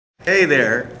Hey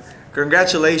there!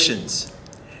 Congratulations!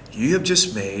 You have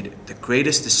just made the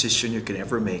greatest decision you can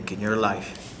ever make in your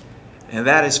life, and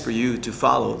that is for you to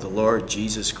follow the Lord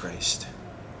Jesus Christ.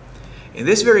 In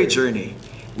this very journey,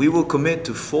 we will commit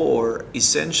to 4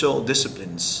 essential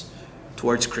disciplines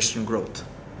towards Christian growth.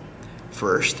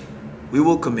 First, we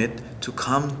will commit to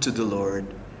come to the Lord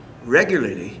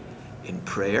regularly in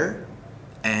prayer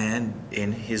and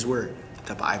in His Word,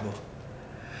 the Bible.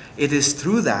 It is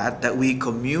through that we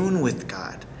commune with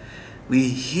God. We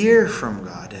hear from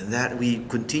God, and that we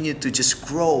continue to just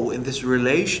grow in this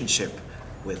relationship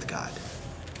with God.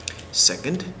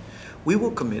 Second, we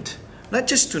will commit not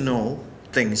just to know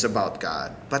things about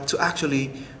God, but to actually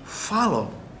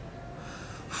follow.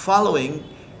 Following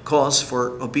calls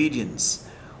for obedience.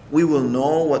 We will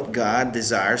know what God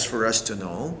desires for us to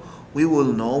know. We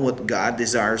will know what God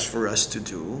desires for us to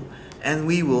do, and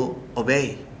we will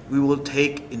obey. We will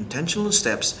take intentional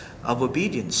steps of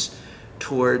obedience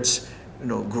towards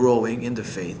growing in the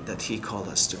faith that He called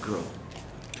us to grow.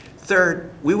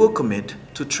 Third, we will commit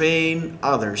to train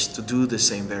others to do the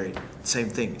same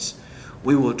things.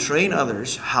 We will train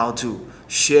others how to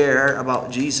share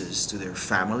about Jesus to their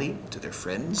family, to their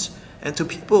friends, and to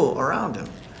people around them,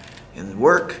 in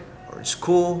work or in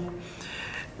school.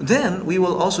 Then we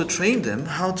will also train them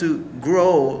how to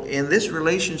grow in this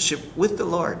relationship with the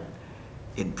Lord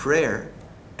in prayer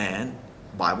and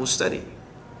Bible study.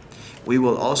 We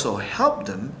will also help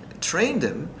them, train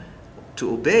them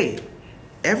to obey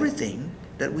everything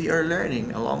that we are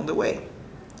learning along the way.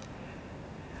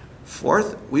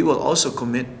 Fourth, we will also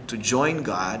commit to join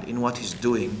God in what He's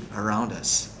doing around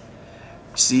us.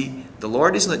 See, the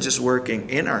Lord is not just working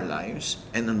in our lives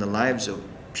and in the lives of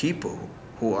people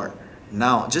who are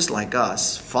now just like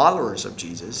us, followers of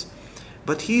Jesus,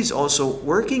 but He's also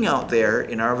working out there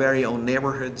in our very own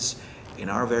neighborhoods, in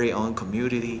our very own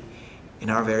community, in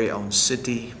our very own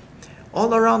city,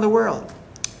 all around the world.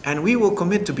 And we will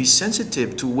commit to be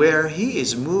sensitive to where He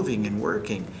is moving and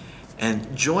working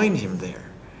and join Him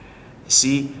there.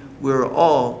 See, we're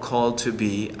all called to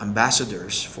be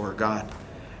ambassadors for God.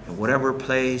 In whatever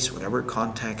place, whatever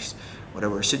context,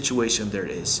 whatever situation there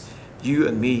is, you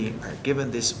and me are given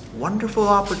this wonderful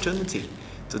opportunity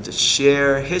to just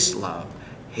share His love,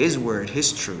 His Word,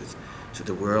 His truth to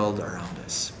the world around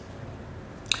us.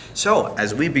 So,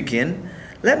 as we begin,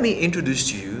 let me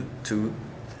introduce you to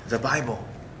the Bible.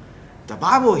 The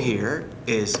Bible here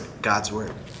is God's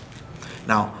Word.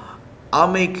 Now, I'll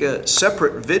make a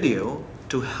separate video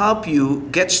to help you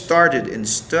get started in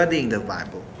studying the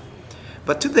Bible.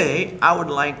 But today, I would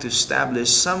like to establish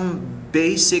some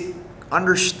basic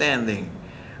understanding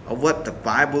of what the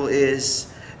Bible is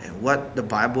and what the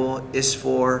Bible is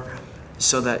for,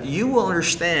 so that you will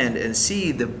understand and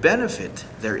see the benefit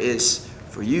there is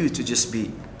for you to just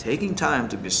be taking time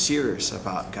to be serious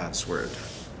about God's Word.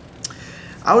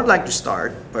 I would like to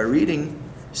start by reading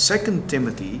 2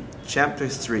 Timothy chapter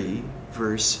 3,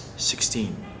 verse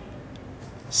 16.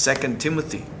 2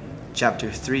 Timothy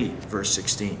chapter 3, verse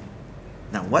 16.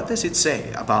 Now, what does it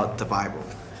say about the Bible?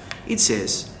 It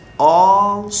says,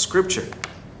 all Scripture.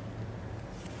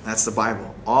 That's the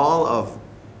Bible. All of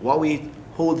what we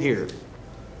hold here,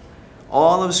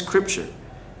 all of Scripture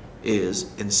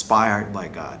is inspired by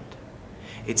God.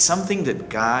 It's something that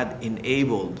God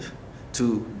enabled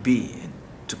to be and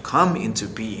to come into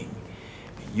being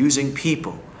using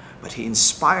people, but He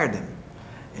inspired them.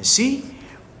 And see,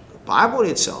 the Bible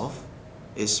itself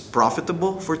is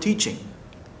profitable for teaching.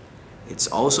 It's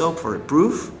also for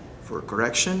reproof, for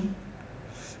correction,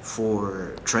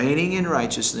 for training in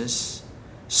righteousness,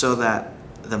 so that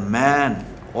the man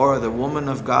or the woman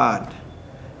of God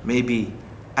may be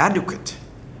adequate,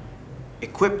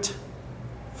 equipped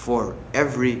for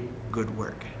every good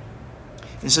work.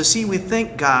 And so see, we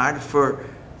thank God for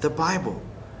the Bible.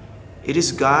 It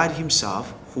is God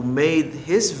Himself who made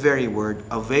His very Word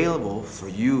available for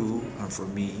you and for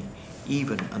me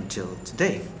even until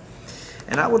today.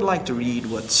 And I would like to read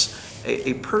what's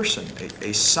a person,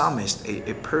 a psalmist,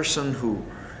 a person who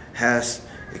has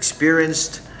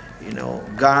experienced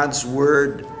God's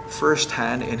Word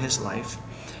firsthand in his life.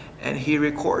 And he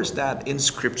records that in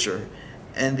Scripture.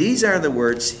 And these are the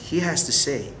words he has to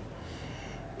say.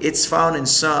 It's found in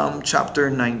Psalm chapter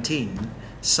 19.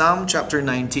 Psalm chapter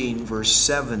 19, verse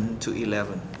 7 to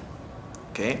 11.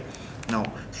 Okay? Now,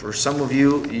 for some of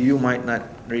you, you might not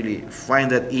really find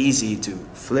that easy to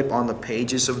flip on the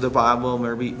pages of the Bible.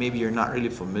 Maybe you're not really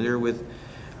familiar with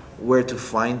where to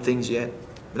find things yet.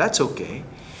 But that's okay.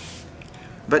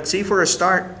 But see, for a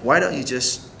start, why don't you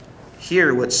just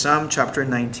hear what Psalm chapter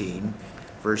 19,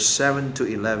 verse 7 to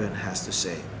 11 has to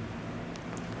say.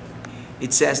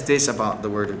 it says this about the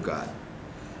Word of God.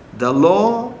 The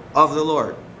law of the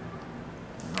Lord.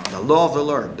 The law of the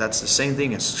Lord, that's the same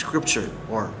thing as Scripture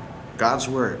or God's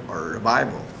Word or the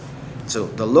Bible. So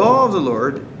the law of the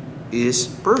Lord is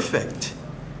perfect,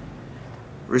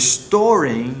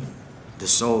 restoring the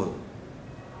soul.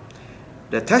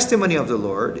 The testimony of the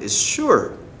Lord is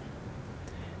sure,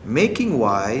 making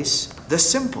wise the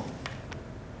simple.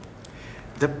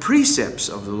 The precepts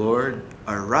of the Lord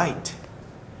are right,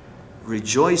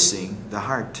 rejoicing the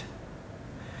heart.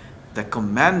 The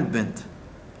commandment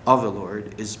of the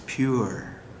Lord is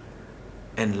pure,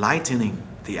 enlightening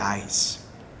the eyes.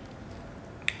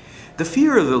 The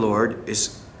fear of the Lord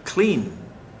is clean,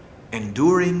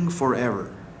 enduring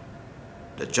forever.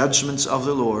 The judgments of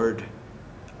the Lord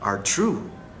are true.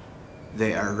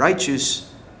 They are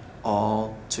righteous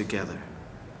altogether.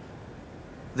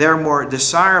 They are more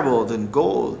desirable than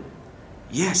gold,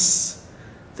 yes,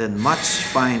 than much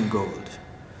fine gold.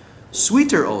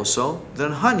 Sweeter also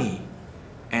than honey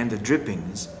and the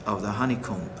drippings of the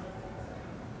honeycomb.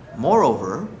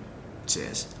 Moreover, it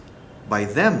says, by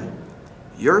them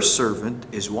your servant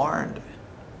is warned.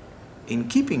 In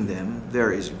keeping them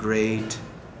there is great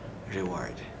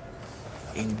reward.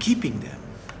 In keeping them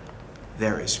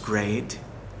there is great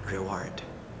reward.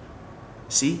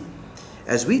 See,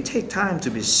 as we take time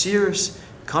to be serious,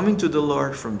 coming to the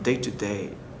Lord from day to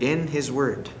day in His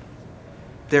Word,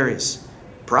 there is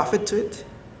profit to it,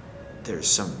 there's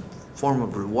some form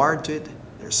of reward to it,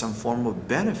 there's some form of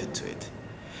benefit to it.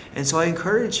 And so I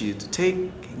encourage you to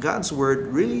take God's Word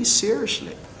really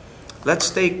seriously. Let's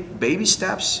take baby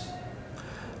steps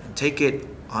and take it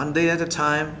one day at a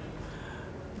time.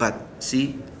 But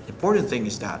see, the important thing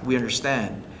is that we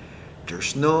understand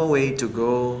there's no way to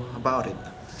go about it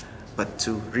but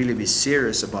to really be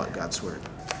serious about God's Word.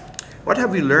 What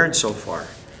have we learned so far?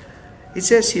 It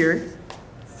says here,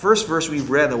 first verse we've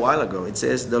read a while ago, it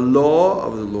says, the law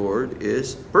of the Lord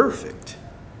is perfect.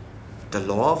 The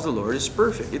law of the Lord is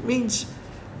perfect. It means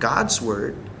God's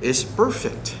Word is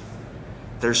perfect.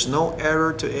 There's no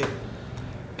error to it,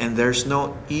 and there's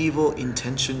no evil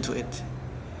intention to it.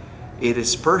 It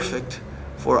is perfect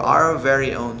for our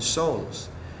very own souls,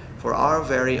 for our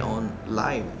very own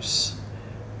lives.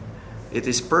 It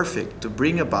is perfect to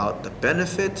bring about the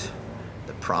benefit,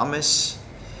 the promise,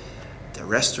 the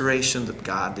restoration that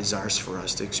God desires for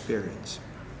us to experience.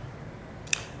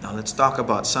 Now let's talk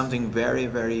about something very,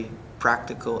 very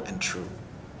practical and true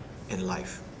in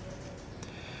life.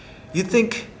 You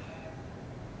think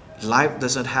life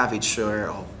doesn't have its share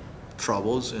of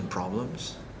troubles and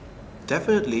problems?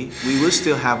 Definitely, we will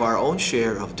still have our own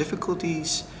share of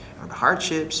difficulties, and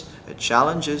hardships, and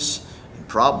challenges, and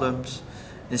problems.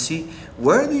 And see,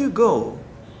 where do you go?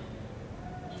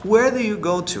 Where do you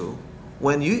go to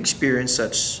when you experience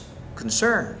such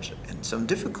concerns and some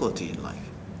difficulty in life?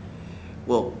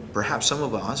 Well, perhaps some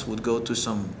of us would go to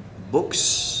some books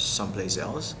someplace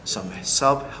else, some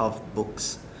self-help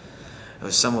books.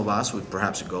 Some of us would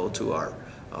perhaps go to our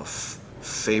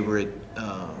favorite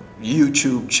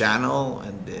YouTube channel,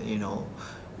 and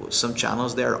some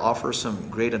channels there offer some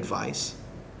great advice.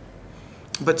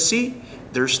 But see,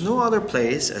 there's no other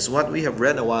place, as what we have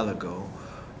read a while ago,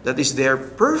 that is there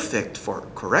perfect for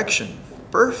correction,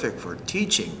 perfect for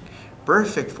teaching,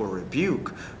 perfect for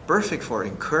rebuke, perfect for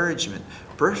encouragement,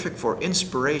 perfect for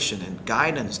inspiration and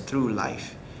guidance through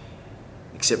life,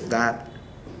 except that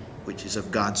which is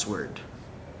of God's Word.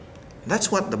 And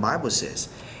that's what the Bible says.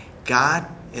 God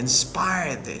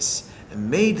inspired this and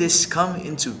made this come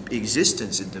into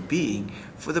existence, into being,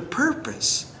 for the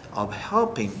purpose of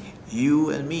helping you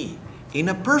and me in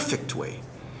a perfect way,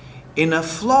 in a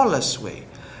flawless way,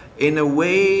 in a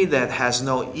way that has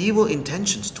no evil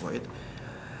intentions toward it.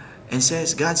 And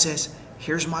God says,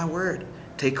 here's my Word.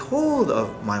 Take hold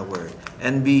of my Word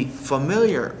and be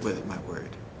familiar with my Word.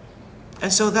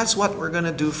 And so that's what we're going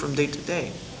to do from day to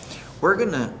day. We're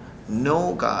going to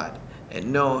know God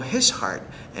and know His heart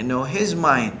and know His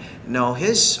mind, know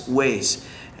His ways,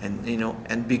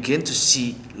 and begin to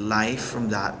see life from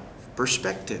that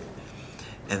perspective.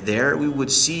 And there we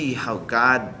would see how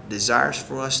God desires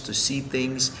for us to see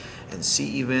things and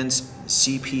see events,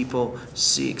 see people,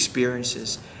 see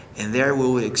experiences. And there we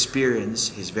will experience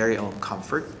His very own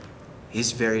comfort,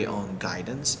 His very own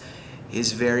guidance,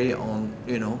 His very own,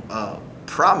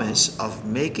 promise of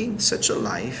making such a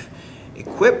life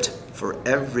equipped for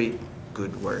every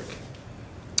good work.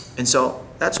 And so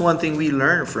that's one thing we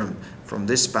learn from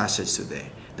this passage today,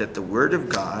 that the Word of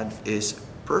God is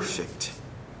perfect.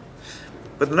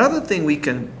 But another thing we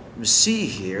can see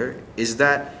here is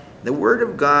that the Word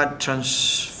of God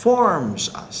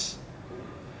transforms us.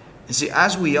 And see,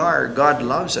 as we are, God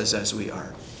loves us as we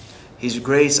are. His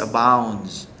grace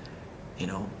abounds,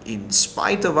 in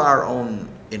spite of our own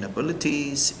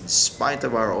inabilities, in spite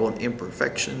of our own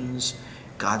imperfections,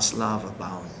 God's love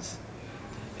abounds.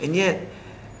 And yet,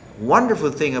 wonderful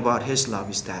thing about His love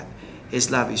is that His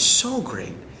love is so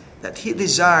great that He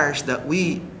desires that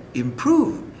we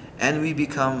improve and we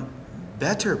become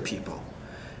better people.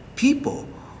 People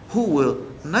who will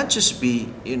not just be,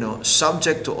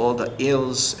 subject to all the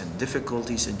ills and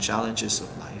difficulties and challenges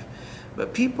of life,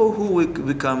 but people who will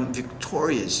become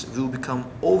victorious, who will become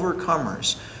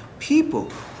overcomers. People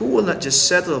who will not just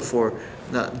settle for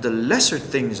the lesser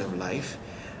things of life.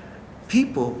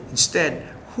 People, instead,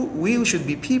 we should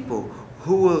be people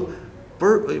who will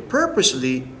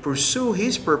purposely pursue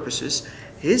His purposes,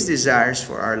 His desires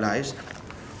for our lives,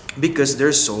 because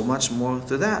there's so much more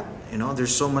to that.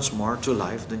 There's so much more to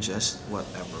life than just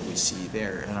whatever we see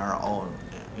there in our own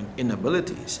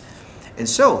inabilities. And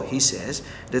so, he says,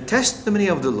 the testimony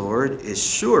of the Lord is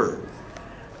sure,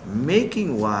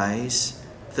 making wise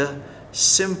the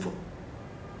simple.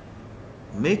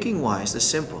 Making wise the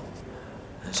simple.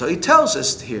 And so, he tells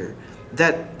us here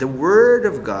that the Word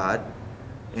of God,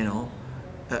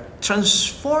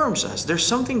 transforms us. There's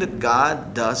something that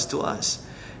God does to us.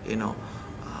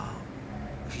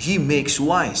 He makes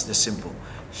wise the simple.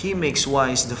 He makes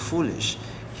wise the foolish.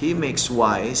 He makes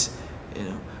wise,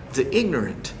 the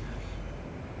ignorant.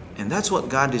 And that's what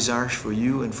God desires for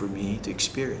you and for me to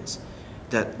experience.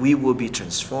 That we will be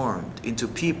transformed into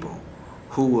people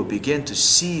who will begin to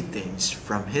see things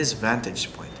from His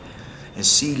vantage point and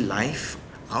see life,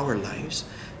 our lives,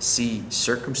 see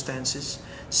circumstances,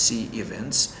 see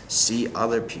events, see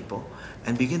other people,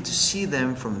 and begin to see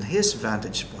them from His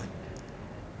vantage point.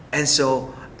 And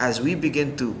so, as we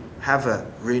begin to have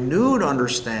a renewed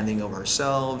understanding of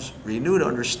ourselves, renewed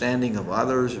understanding of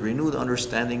others, renewed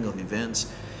understanding of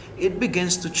events, it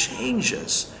begins to change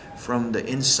us from the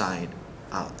inside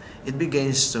out. It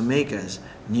begins to make us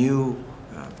new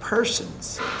persons,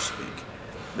 so to speak.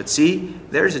 But see,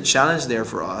 there's a challenge there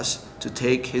for us to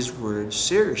take His Word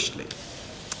seriously.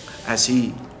 As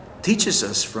He teaches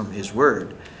us from His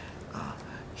Word,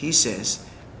 He says,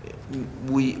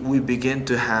 we begin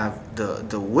to have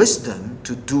the wisdom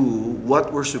to do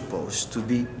what we're supposed to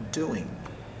be doing.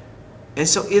 And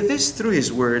so it is through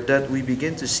His Word that we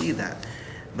begin to see that.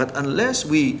 But unless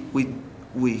we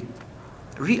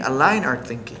realign our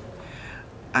thinking,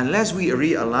 unless we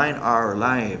realign our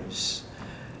lives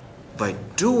by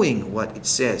doing what it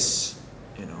says,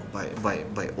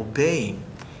 by obeying,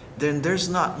 then there's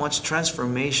not much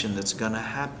transformation that's going to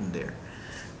happen there.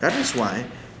 That is why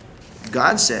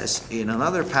God says in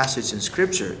another passage in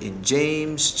Scripture, in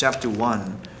James chapter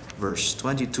 1, verse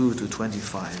 22 to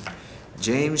 25.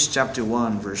 James chapter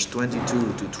 1, verse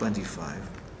 22 to 25.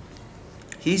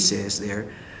 He says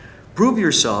there, prove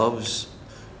yourselves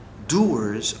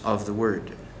doers of the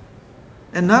word,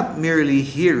 and not merely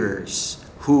hearers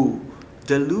who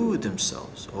delude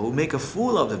themselves or who make a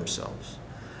fool of themselves.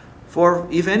 For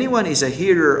if anyone is a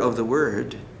hearer of the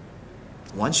word,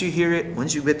 once you hear it,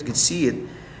 once you can see it,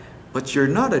 but you're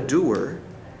not a doer,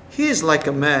 he is like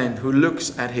a man who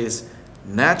looks at his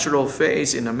natural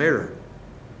face in a mirror.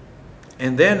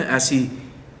 And then as he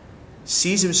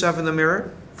sees himself in the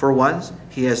mirror, for once,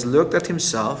 he has looked at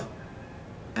himself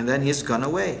and then he's gone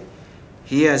away.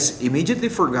 He has immediately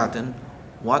forgotten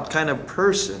what kind of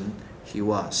person he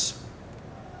was.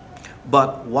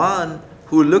 But one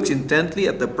who looks intently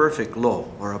at the perfect law,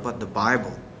 or about the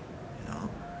Bible,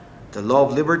 the law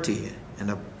of liberty,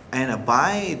 and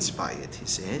abides by it, he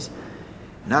says,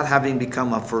 not having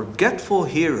become a forgetful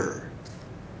hearer,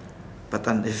 but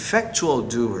an effectual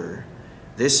doer,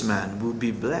 this man will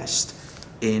be blessed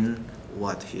in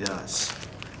what he does.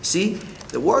 See,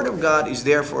 the Word of God is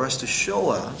there for us to show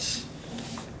us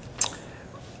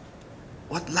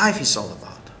what life is all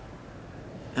about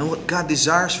and what God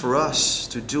desires for us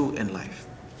to do in life.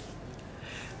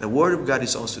 The Word of God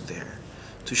is also there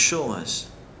to show us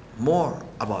more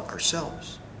about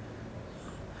ourselves,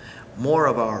 more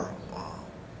of our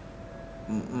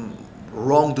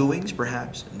wrongdoings,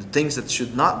 perhaps, and the things that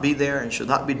should not be there and should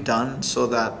not be done, so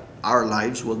that our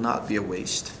lives will not be a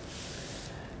waste.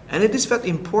 And it is very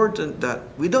important that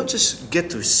we don't just get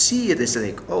to see it as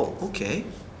like, oh, okay,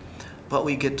 but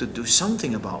we get to do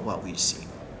something about what we see.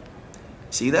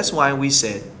 See, that's why we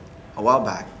said a while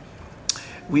back,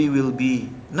 we will be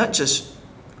not just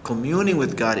communing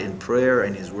with God in prayer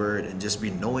and His Word and just be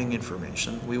knowing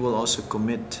information, we will also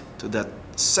commit to that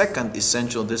second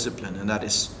essential discipline, and that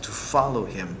is to follow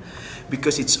Him.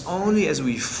 Because it's only as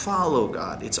we follow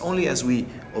God, it's only as we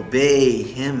obey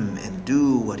Him and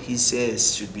do what He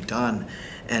says should be done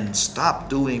and stop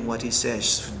doing what He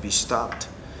says should be stopped,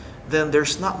 then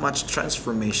there's not much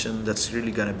transformation that's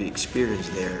really going to be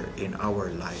experienced there in our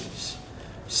lives.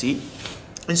 See?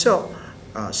 And so,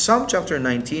 Psalm chapter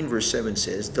 19 verse 7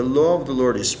 says, "The law of the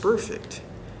Lord is perfect."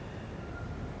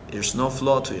 There's no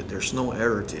flaw to it. There's no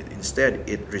error to it. Instead,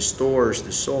 it restores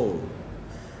the soul.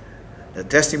 The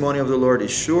testimony of the Lord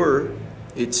is sure.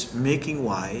 It's making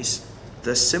wise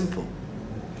the simple.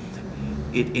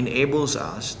 It enables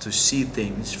us to see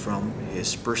things from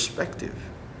His perspective.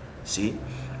 See?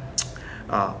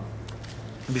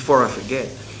 Before I forget,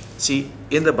 see,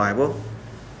 in the Bible,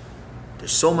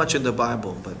 there's so much in the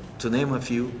Bible, but to name a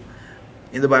few,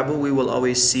 in the Bible we will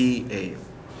always see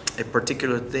a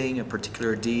particular thing, a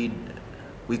particular deed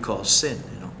we call sin.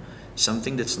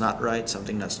 Something that's not right,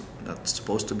 something that's not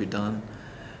supposed to be done,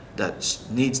 that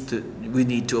we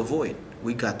need to avoid.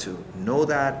 We got to know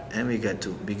that, and we got to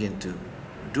begin to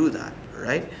do that,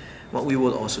 right? But we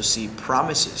will also see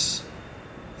promises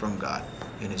from God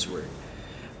in His Word.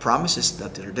 Promises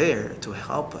that are there to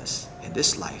help us in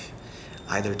this life,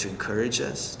 either to encourage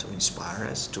us, to inspire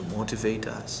us, to motivate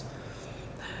us.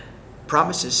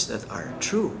 Promises that are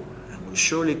true and will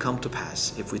surely come to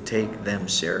pass if we take them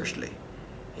seriously.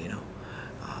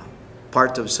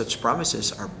 Part of such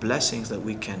promises are blessings that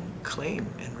we can claim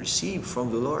and receive from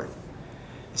the Lord.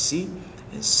 See,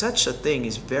 and such a thing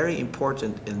is very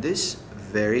important in this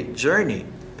very journey,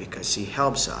 because He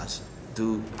helps us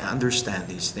to understand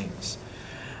these things.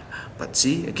 But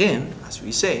see, again, as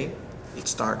we say, it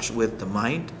starts with the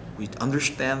mind. We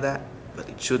understand that, but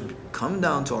it should come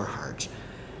down to our hearts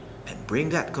and bring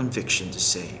that conviction to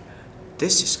say,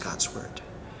 this is God's Word.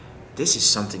 This is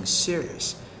something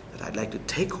serious that I'd like to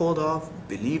take hold of,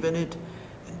 believe in it,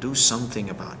 and do something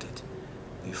about it.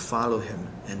 We follow Him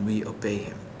and we obey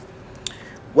Him.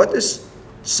 What does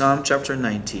Psalm chapter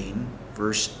 19,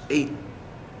 verse 8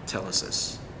 tell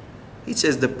us? It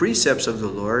says, "The precepts of the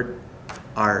Lord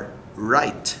are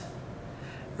right,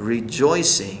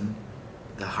 rejoicing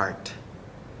the heart."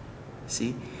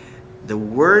 See, the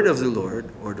word of the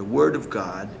Lord, or the word of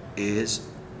God, is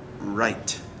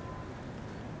right.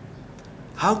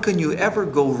 How can you ever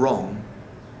go wrong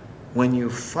when you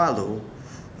follow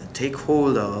and take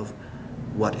hold of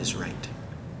what is right?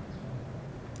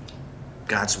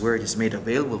 God's Word is made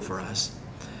available for us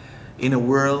in a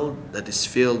world that is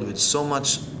filled with so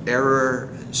much error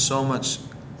and so much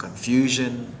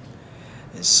confusion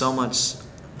and so much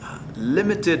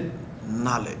limited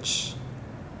knowledge.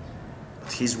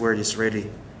 But His Word is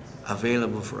ready,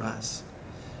 available for us.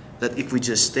 That if we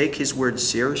just take His Word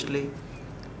seriously,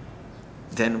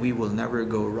 then we will never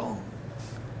go wrong,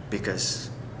 because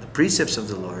the precepts of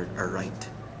the Lord are right.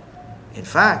 In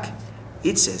fact,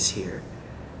 it says here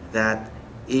that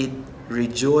it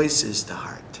rejoices the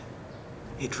heart.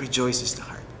 It rejoices the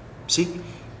heart. See?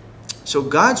 So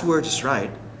God's Word is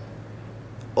right,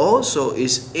 also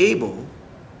is able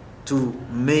to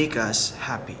make us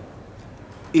happy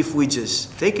if we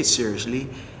just take it seriously,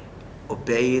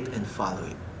 obey it, and follow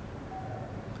it.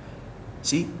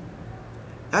 See?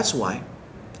 That's why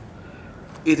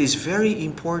it is very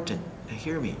important,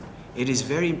 hear me, it is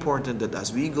very important that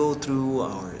as we go through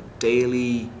our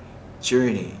daily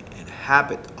journey and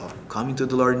habit of coming to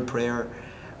the Lord in prayer,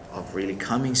 of really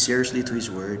coming seriously to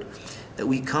His Word, that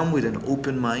we come with an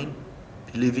open mind,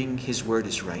 believing His Word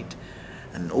is right,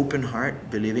 an open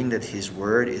heart, believing that His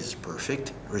Word is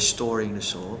perfect, restoring the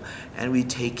soul, and we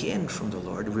take in from the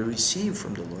Lord, we receive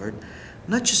from the Lord,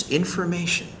 not just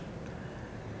information,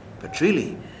 but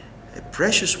really a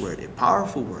precious Word, a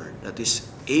powerful Word that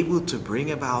is able to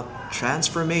bring about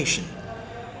transformation.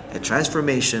 A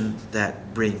transformation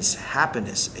that brings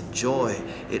happiness and joy.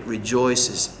 It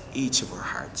rejoices each of our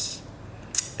hearts.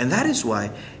 And that is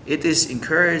why it is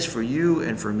encouraged for you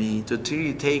and for me to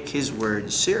really take His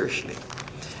Word seriously.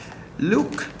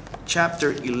 Luke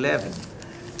chapter 11.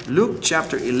 Luke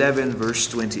chapter 11 verse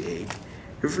 28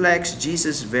 reflects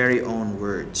Jesus' very own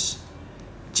words.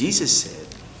 Jesus said,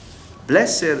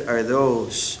 "Blessed are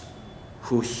those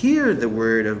who hear the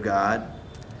word of God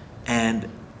and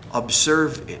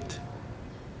observe it."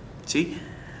 See?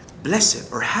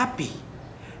 Blessed or happy.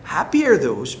 Happy are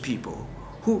those people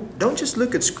who don't just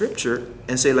look at Scripture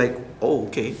and say like, oh,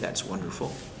 okay, that's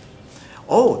wonderful.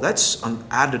 Oh, that's an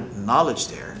added knowledge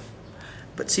there.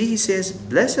 But see, He says,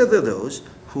 blessed are those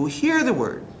who hear the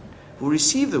word, who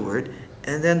receive the word,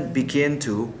 and then begin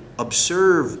to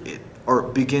observe it or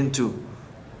begin to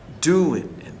do it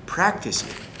and practice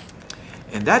it.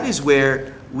 And that is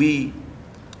where we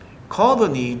call the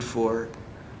need for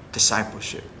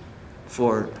discipleship,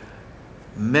 for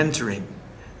mentoring,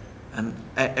 and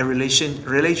a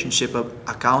relationship of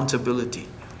accountability,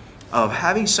 of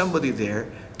having somebody there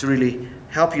to really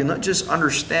help you not just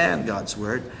understand God's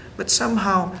Word, but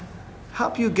somehow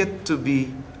help you get to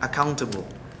be accountable.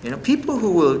 People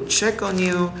who will check on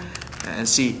you and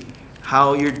see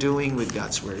how you're doing with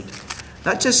God's Word.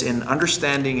 Not just in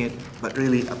understanding it, but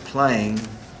really applying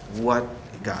what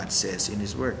God says in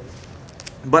His Word.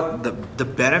 But the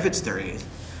benefits there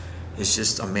is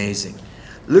just amazing.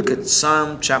 Look at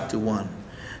Psalm chapter 1.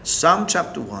 Psalm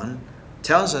chapter 1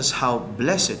 tells us how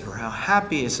blessed or how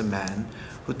happy is a man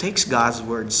who takes God's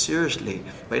Word seriously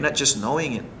by not just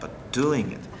knowing it, but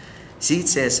doing it. See, it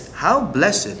says, how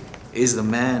blessed is the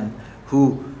man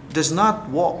who does not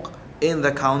walk in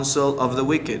the counsel of the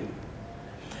wicked,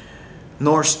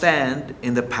 nor stand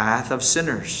in the path of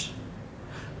sinners,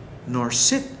 nor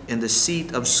sit in the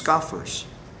seat of scoffers.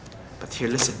 But here,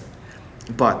 listen.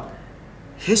 But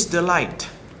his delight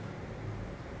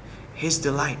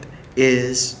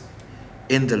is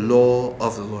in the law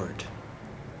of the Lord.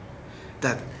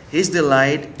 That his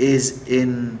delight is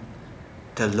in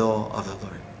the law of the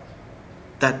Lord.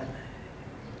 That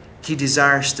he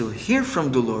desires to hear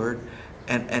from the Lord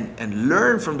and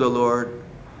learn from the Lord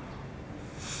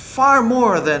far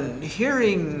more than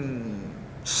hearing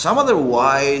some other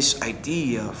wise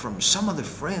idea from some other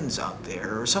friends out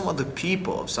there or some other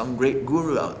people, some great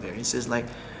guru out there. He says like,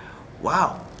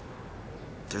 wow,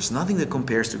 there's nothing that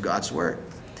compares to God's Word.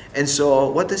 And so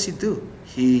what does he do?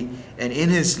 And in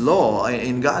his law,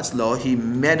 in God's law, he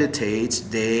meditates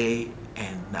day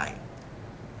and night.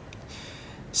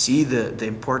 See the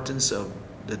importance of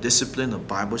the discipline of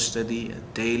Bible study,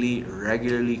 daily,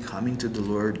 regularly coming to the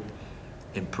Lord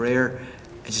in prayer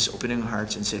and just opening our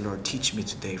hearts and say, Lord, teach me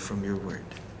today from your Word.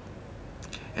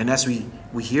 And as we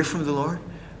hear from the Lord,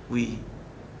 we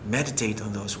meditate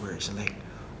on those words and like,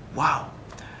 wow,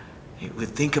 we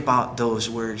think about those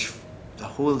words the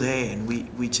whole day and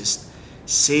we just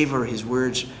savor his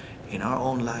words in our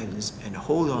own lives and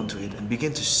hold on to it and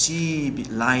begin to see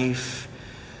life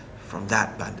from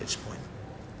that vantage point.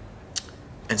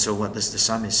 And so what does the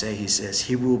psalmist say? He says,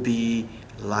 he will be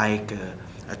like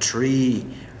a tree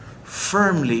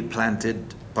firmly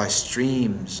planted by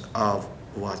streams of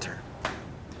water.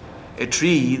 A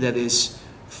tree that is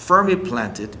firmly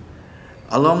planted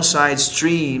alongside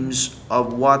streams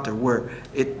of water where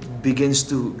it begins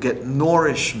to get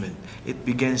nourishment. It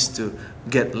begins to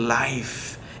get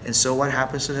life. And so what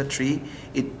happens to the tree?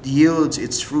 It yields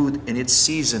its fruit in its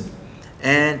season.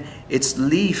 And its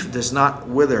leaf does not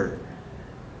wither.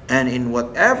 And in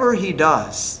whatever he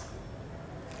does,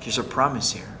 here's a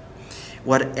promise here.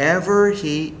 Whatever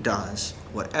he does,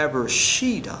 whatever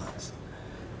she does,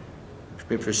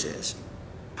 Scripture says,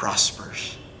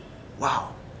 prospers.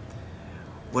 Wow.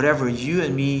 Whatever you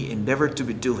and me endeavor to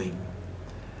be doing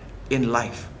in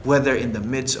life, whether in the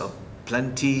midst of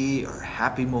plenty or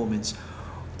happy moments,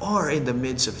 or in the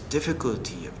midst of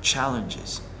difficulty, of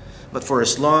challenges, but for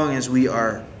as long as we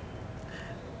are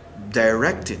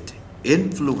directed,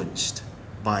 influenced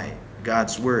by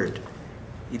God's Word,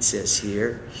 it says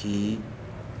here, he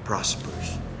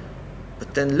prospers.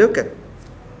 But then look at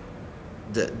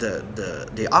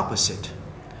the opposite.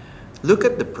 Look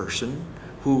at the person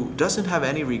who doesn't have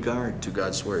any regard to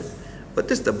God's Word. What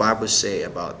does the Bible say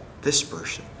about this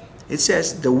person? It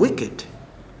says the wicked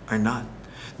are not.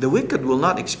 The wicked will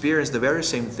not experience the very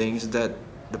same things that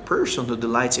the person who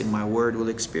delights in my Word will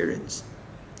experience.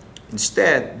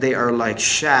 Instead, they are like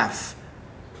chaff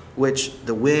which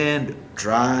the wind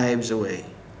drives away.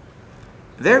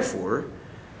 Therefore,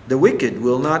 the wicked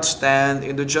will not stand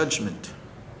in the judgment,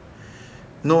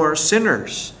 nor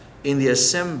sinners in the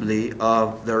assembly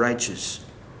of the righteous.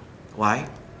 Why?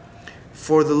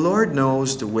 For the Lord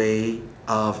knows the way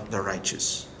of the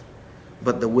righteous,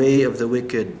 but the way of the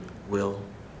wicked will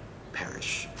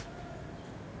perish.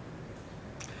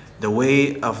 The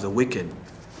way of the wicked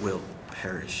will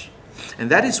perish.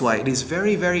 And that is why it is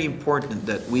very, very important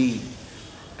that we,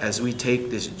 as we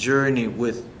take this journey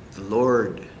with the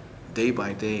Lord day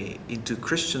by day into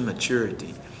Christian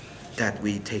maturity, that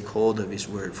we take hold of His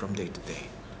Word from day to day.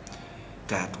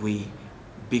 That we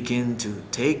begin to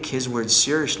take His Word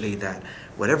seriously, that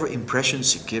whatever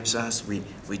impressions He gives us, we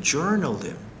journal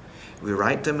them. We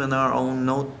write them in our own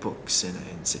notebooks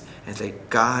and say,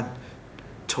 God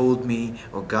told me,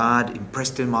 or God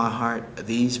impressed in my heart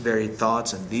these very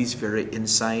thoughts and these very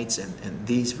insights and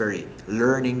these very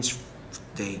learnings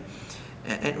today.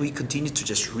 And we continue to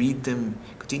just read them,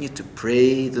 continue to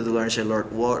pray to the Lord and say,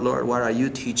 Lord, what are you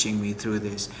teaching me through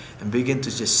this? And begin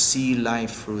to just see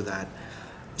life through that.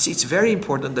 See, it's very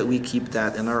important that we keep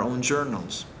that in our own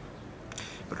journals.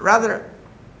 But rather,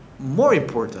 more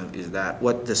important is that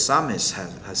what the psalmist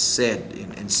has said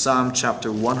in Psalm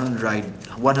chapter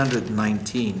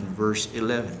 119, verse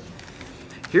 11.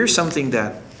 Here's something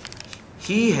that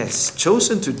he has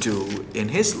chosen to do in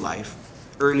his life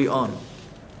early on.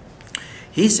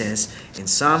 He says in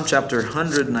Psalm chapter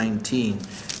 119,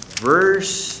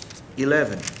 verse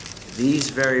 11, these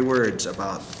very words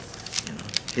about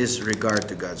his regard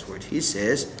to God's word. He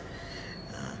says,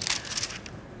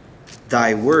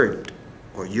 Thy word,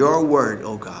 or your word,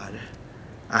 O God,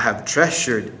 I have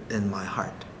treasured in my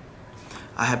heart.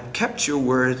 I have kept your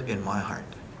word in my heart.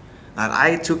 And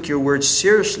I took your word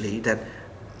seriously, that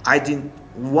I didn't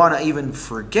want to even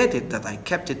forget it, that I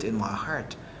kept it in my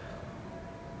heart.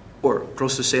 Or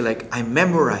close to say, like, I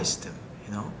memorized them,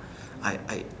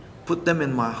 I put them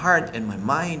in my heart and my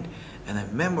mind, and I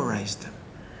memorized them,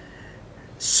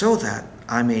 so that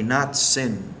I may not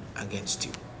sin against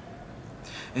you.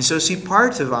 And so, see,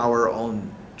 part of our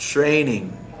own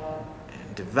training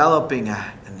and developing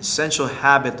an essential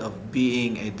habit of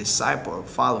being a disciple or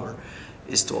follower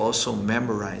is to also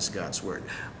memorize God's word.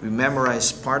 We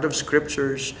memorize part of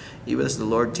scriptures, even as the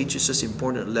Lord teaches us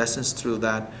important lessons through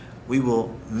that. We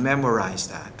will memorize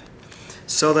that,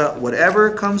 so that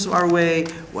whatever comes our way,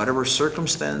 whatever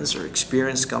circumstance or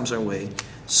experience comes our way,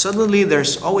 suddenly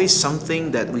there's always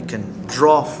something that we can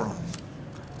draw from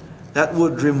that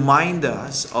would remind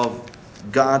us of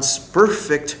God's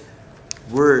perfect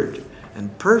word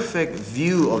and perfect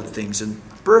view of things and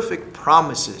perfect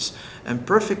promises and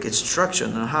perfect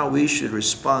instruction on how we should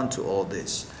respond to all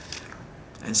this.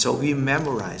 And so we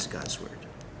memorize God's word.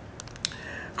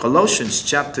 Colossians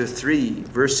chapter 3,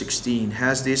 verse 16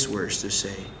 has these words to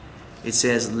say. It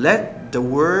says, let the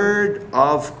word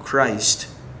of Christ,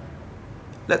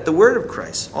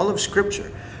 all of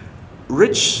Scripture,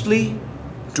 richly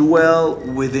dwell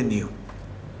within you.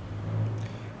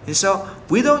 And so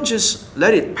we don't just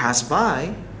let it pass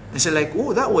by and say like,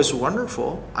 oh, that was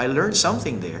wonderful, I learned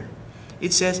something there.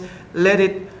 It says, let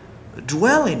it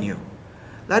dwell in you.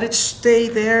 Let it stay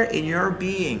there in your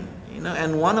being.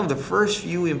 And one of the first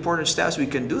few important steps we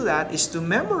can do that is to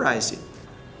memorize it.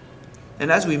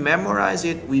 And as we memorize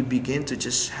it, we begin to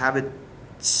just have it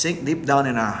sink deep down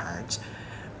in our hearts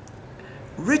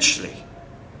richly.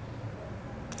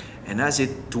 And as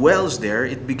it dwells there,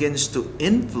 it begins to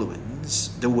influence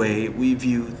the way we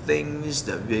view things,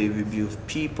 the way we view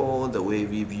people, the way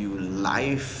we view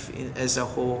life as a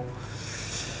whole.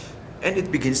 And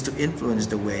it begins to influence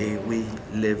the way we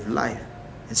live life.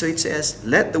 And so it says,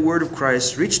 let the word of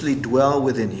Christ richly dwell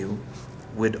within you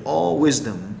with all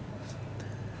wisdom.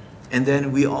 And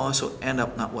then we also end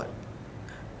up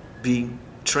being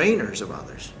trainers of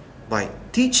others by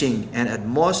teaching and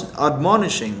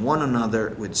admonishing one another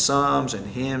with psalms and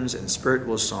hymns and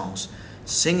spiritual songs,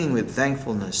 singing with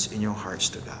thankfulness in your hearts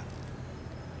to God.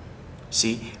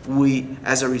 See,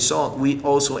 as a result, we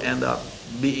also end up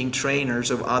being trainers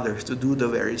of others to do the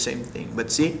very same thing.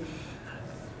 But see,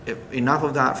 enough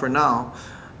of that for now.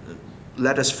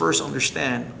 Let us first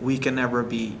understand we can never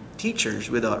be teachers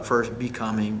without first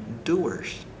becoming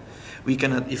doers. We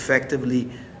cannot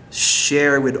effectively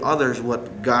share with others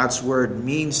what God's word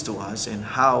means to us and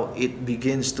how it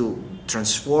begins to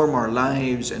transform our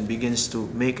lives and begins to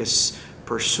make us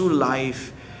pursue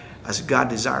life as God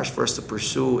desires for us to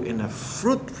pursue in a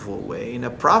fruitful way, in a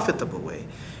profitable way,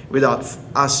 without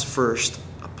us first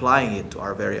applying it to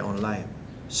our very own life.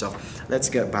 So let's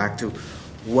get back to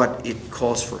what it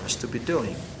calls for us to be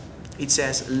doing. It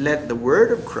says, let the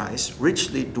word of Christ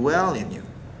richly dwell in you.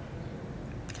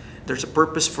 There's a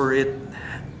purpose for it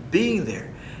being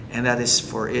there, and that is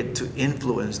for it to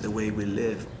influence the way we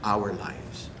live our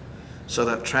lives, so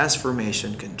that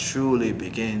transformation can truly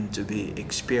begin to be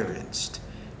experienced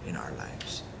in our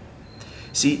lives.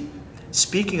 See,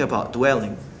 speaking about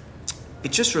dwelling,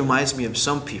 it just reminds me of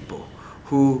some people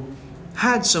who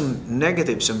had some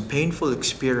negative, some painful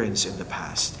experience in the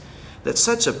past, that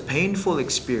such a painful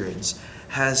experience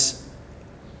has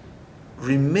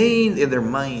remained in their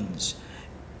minds,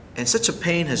 and such a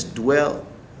pain has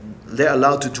they're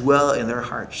allowed to dwell in their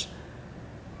hearts,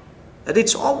 that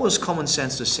it's almost common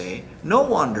sense to say, no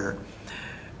wonder,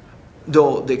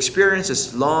 though the experience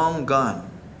is long gone,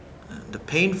 the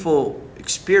painful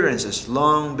experience has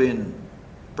long been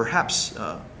perhaps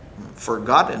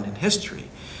forgotten in history,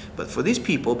 but for these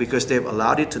people, because they've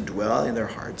allowed it to dwell in their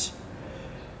hearts,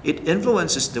 It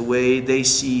influences the way they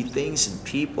see things and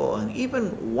people and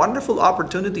even wonderful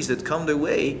opportunities that come their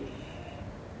way.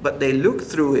 But they look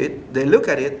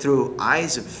at it through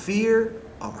eyes of fear,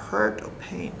 of hurt, of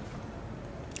pain.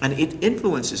 And it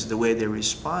influences the way they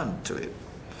respond to it.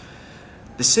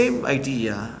 The same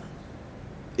idea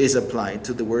is applied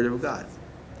to the Word of God.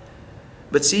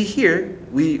 But see here,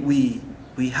 we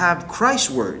have Christ's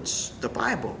words, the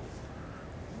Bible,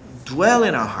 dwell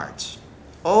in our hearts,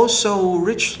 oh so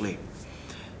richly.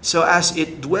 So as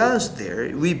it dwells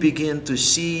there, we begin to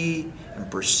see and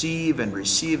perceive and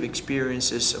receive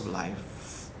experiences of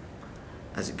life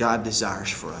as God desires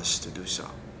for us to do so.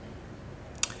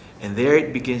 And there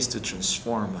it begins to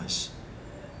transform us.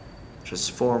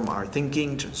 Transform our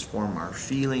thinking, transform our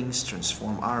feelings,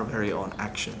 transform our very own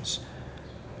actions.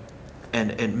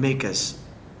 And make us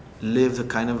live the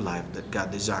kind of life that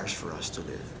God desires for us to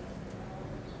live.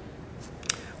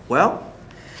 Well,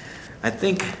 I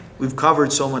think we've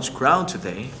covered so much ground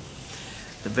today.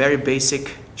 The very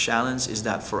basic challenge is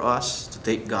that for us to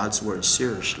take God's Word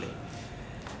seriously.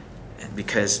 And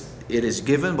because it is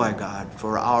given by God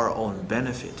for our own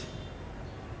benefit.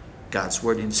 God's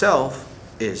Word itself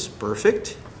is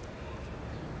perfect.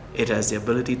 It has the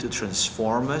ability to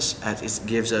transform us, as it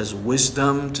gives us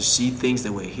wisdom to see things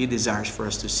the way He desires for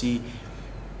us to see.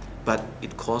 But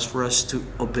it calls for us to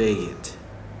obey it.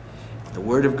 The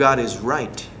Word of God is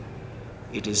right.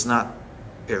 It is not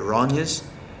erroneous.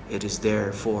 It is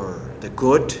there for the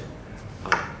good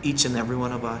of each and every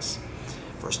one of us,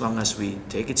 for as long as we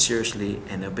take it seriously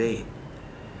and obey it.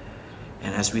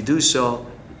 And as we do so,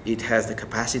 it has the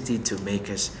capacity to make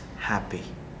us happy.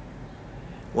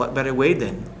 What better way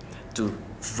then to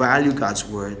value God's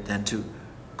Word than to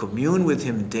commune with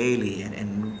Him daily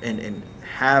and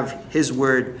have His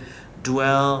Word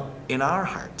dwell in our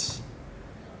hearts,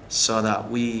 so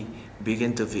that we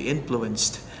begin to be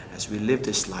influenced as we live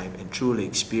this life and truly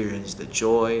experience the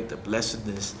joy, the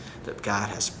blessedness that God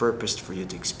has purposed for you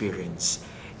to experience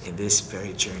in this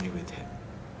very journey with Him.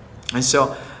 And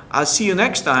so, I'll see you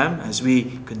next time as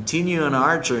we continue on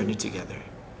our journey together.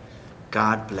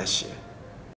 God bless you.